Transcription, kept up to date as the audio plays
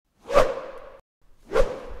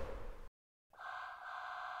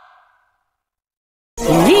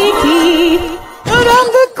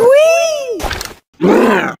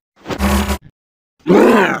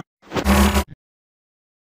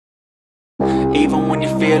Even when you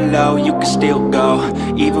feel low, you can still go.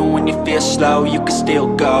 Even when you feel slow, you can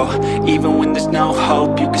still go. Even when there's no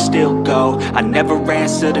hope, you can still go. I never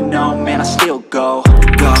answer to no, man, I still go.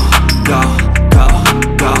 Go, go, go,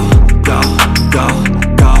 go, go, go,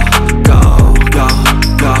 go, go, go,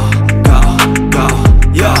 go, go, go,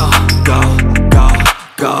 yo, go, go,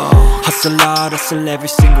 go. Hustle hard, hustle every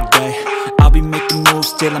single day. I'll be making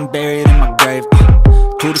moves till I'm buried in my grave.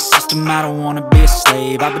 To the system, I don't wanna be a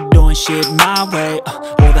slave. I've been doing shit my way,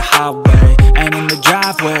 or the highway. And in the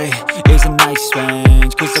driveway is a nice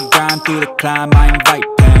range, cause I grind through the climb, I invite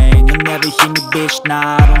pain. You'll never hear me, bitch,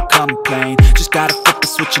 nah, I don't complain. Just gotta flip the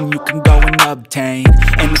switch and you can go and obtain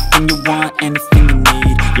anything you want, anything you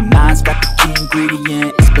need. Your mind's got the key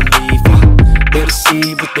ingredient, it's belief. They'll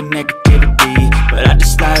deceive with the negativity, but I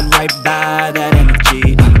just slide right by that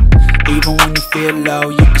energy. Even when you feel low,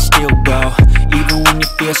 you can still go. Even when you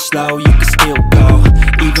feel slow, you can still go.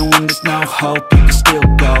 Even when there's no hope, you can still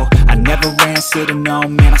go. I never answer to no,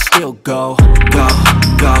 man, I still go. Go,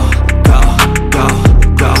 go, go, go,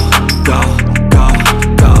 go, go, go, go,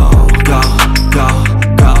 go, go, go,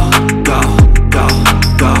 go, go,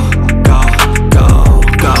 go, go, go,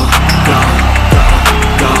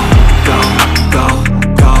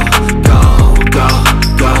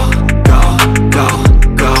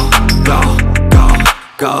 go,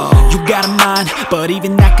 go. You got a mind, but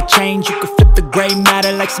even that could change. You could flip the gray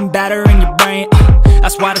matter like some batter in your brain.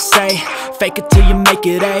 That's why I say, fake it till you make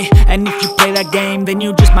it A. And if you play that game, then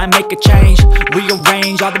you just might make a change.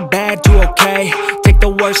 Rearrange all the bad to okay. Take the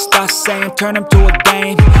worst thoughts saying, turn them to a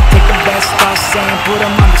game. Take the best thoughts saying, put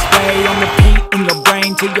them on display. On repeat in your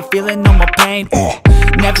brain till you're feeling no more pain.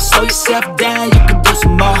 Never slow yourself down, you can do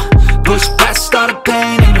some more. Push past all the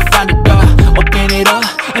pain and you'll find a door. Open it up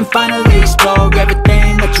and finally explore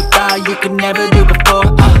everything that you thought you could never do before.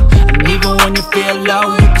 And even when you feel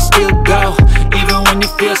low, you can still go. Even when you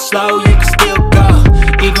feel slow, you can still go.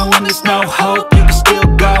 Even when there's no hope, you can still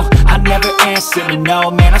go. I never answer to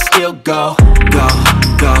no, man, I still go. Go,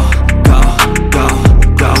 go, go, go,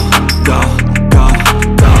 go, go, go, go,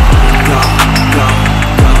 go, go, go,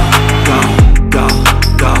 go, go,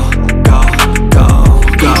 go, go, go.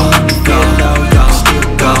 Even when you feel low, you can still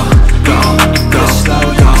go. Even when you feel slow,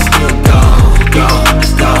 you can still go. Even when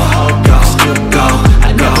there's no hope, you can still go. I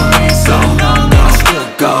never answer to no, man, I still go.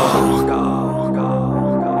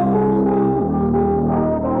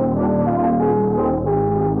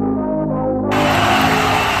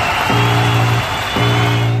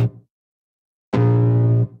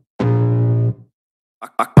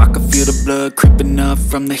 I can feel the blood creeping up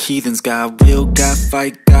from the heathens. Got will, got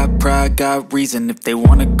fight, got pride, got reason. If they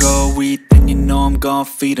wanna go eat, then you know I'm gon'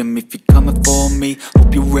 feed them. If you're coming for me,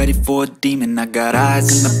 hope you're ready for a demon. I got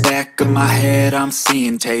eyes in the back of my head, I'm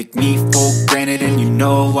seeing. Take me for granted and you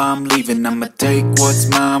know I'm leaving. I'ma take what's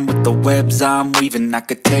mine with the webs I'm weaving. I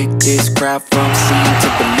could take this crowd from seeing to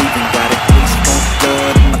believing. Got a taste for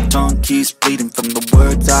blood and my tongue keeps bleeding from the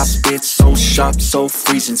words I spit. So sharp, so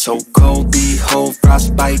freezing, so cold. Behold,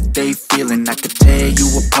 frostbite they feeling. I could tear you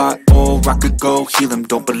apart or I could go heal them.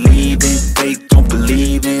 Don't believe in fate, don't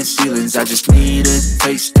believe in ceilings. I just need a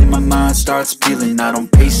taste and my mind starts peeling. I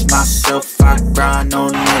don't pace myself, I grind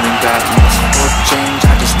on kneeling. Got much for change,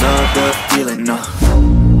 I just love the feeling.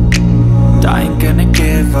 I ain't gonna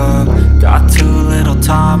give up. Got too little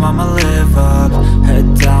time, I'ma live up.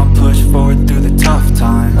 Head down, push forward through the tough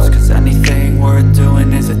times. Cause anything worth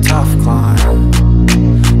doing is a tough climb. I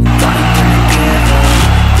ain't gonna give up.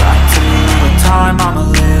 Got too little time, I'ma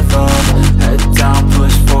live up. Head down,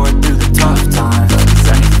 push forward through the tough times. Cause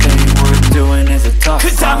anything worth doing is a tough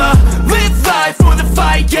climb. Cause I'ma live life for the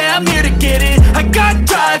fight, yeah, I'm here to get it. I got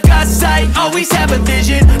drive, got sight, always have a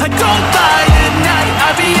vision. I don't lie at night,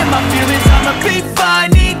 I be in my feelings. I'ma be fine,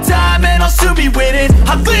 need time and I'll soon be winning.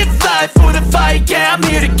 I live life for the fight, yeah, I'm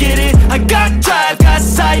here to get it. I got drive, got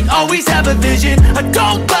sight, always have a vision. I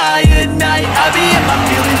don't lie at night, I be in my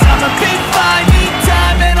feelings. I'ma be fine, need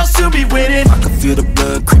time and I'll soon be winning. I can feel the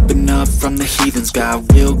blood creeping up from the heathens.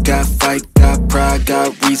 Got will, got fight, got pride,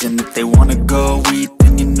 got reason. If they wanna go eat,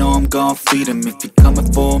 then you know I'm gon' feed them. If you're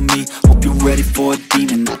coming for me, hope you're ready for a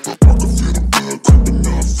demon. I can feel the blood creeping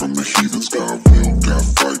up from the heathens. Got will, got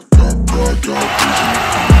fight, got pride, got reason.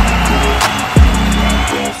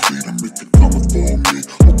 If you're coming for me,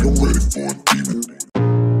 hope you're ready for a demon.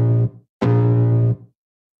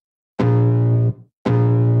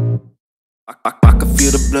 I can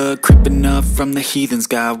feel the blood creeping up from the heathens.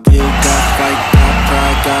 Got will, got fight, got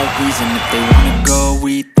pride, got reason. If they wanna go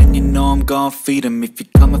eat, then then you know I'm gon' feed 'em. If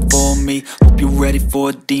you're coming for me, hope you're ready for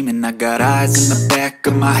a demon. I got eyes in the back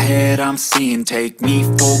of my head, I'm seeing. Take me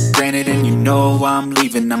for granted and you know I'm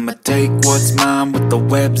leaving. I'ma take what's mine with the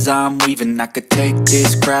webs I'm weaving. I could take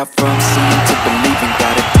this crowd from seeing to believing.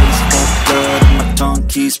 Got a taste for blood and my tongue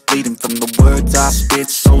keeps bleeding from the words I spit.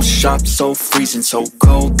 So sharp, so freezing, so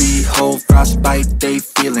cold. Behold, frostbite they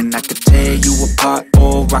feeling. I could tear you apart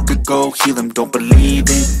or I could go heal 'em. Don't believe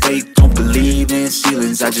in fate, don't believe in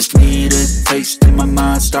ceilings. I just need a taste and my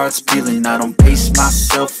mind starts peeling. I don't pace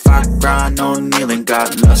myself, I grind on kneeling. Got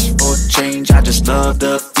lust for change, I just love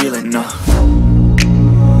the feeling.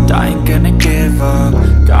 I ain't gonna give up.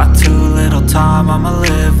 Got too little time, I'ma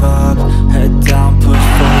live up. Head down, push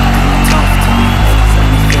forward through the tough times.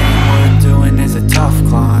 Anything worth doing is a tough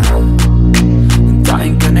climb, and I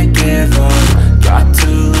ain't gonna give up. Got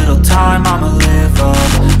too little time, I'ma live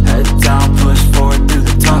up. Head down, push forward through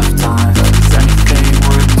the tough times. Anything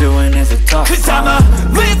worth doing is a tough climb. 'Cause I'ma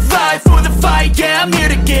live life for the fight, yeah, I'm here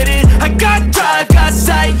to get it. I got drive, got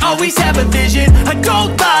sight, always have a vision. I go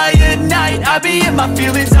by at night, I be in my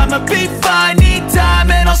feelings. I'ma be fine, need time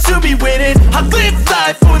and I'll soon be winning. I live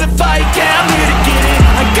life for the fight, yeah, I'm here to get it.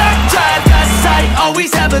 I got drive, got sight,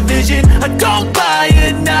 always have a vision. I go by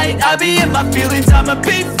at night, I be in my feelings. I'ma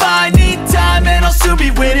be fine, need time and I'll soon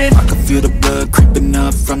be winning. I can feel the blood creeping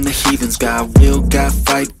up from the heathens. Got will, got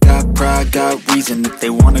fight, got pride, got reason. If they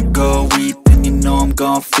wanna go eat, then you know I'm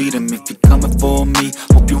gon' feed 'em. If you're coming for me,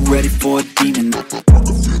 hope you're ready for a demon. I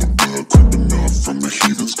can feel the blood creeping up from the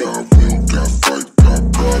heathens. Got will, got fight, got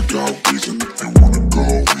pride, got reason. If they wanna go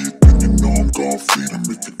eat, then you know I'm gon' feed 'em.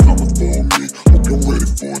 If you're coming for me, hope you're ready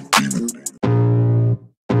for a demon.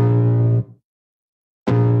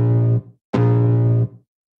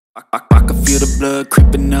 I can feel the blood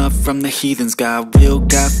creeping up from the heathens. Got will,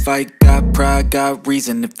 got fight, got pride, got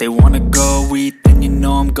reason. If they wanna go eat, then you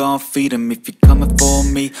know I'm gon' feed 'em. If you're coming for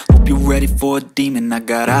me, hope you're ready for a demon. I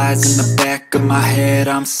got eyes in the back of my head,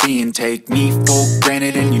 I'm seeing. Take me for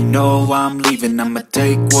granted and you know I'm leaving. I'ma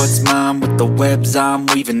take what's mine with the webs I'm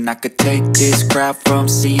weaving. I could take this crowd from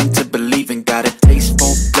seeing to believing. Got a taste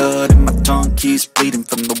for blood and my tongue keeps bleeding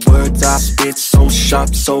from the words I spit. So sharp,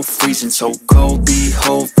 so freezing, so cold.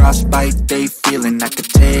 Behold, frostbite they feeling. I could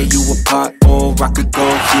tear you apart or I could go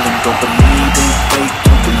heal 'em. Don't believe in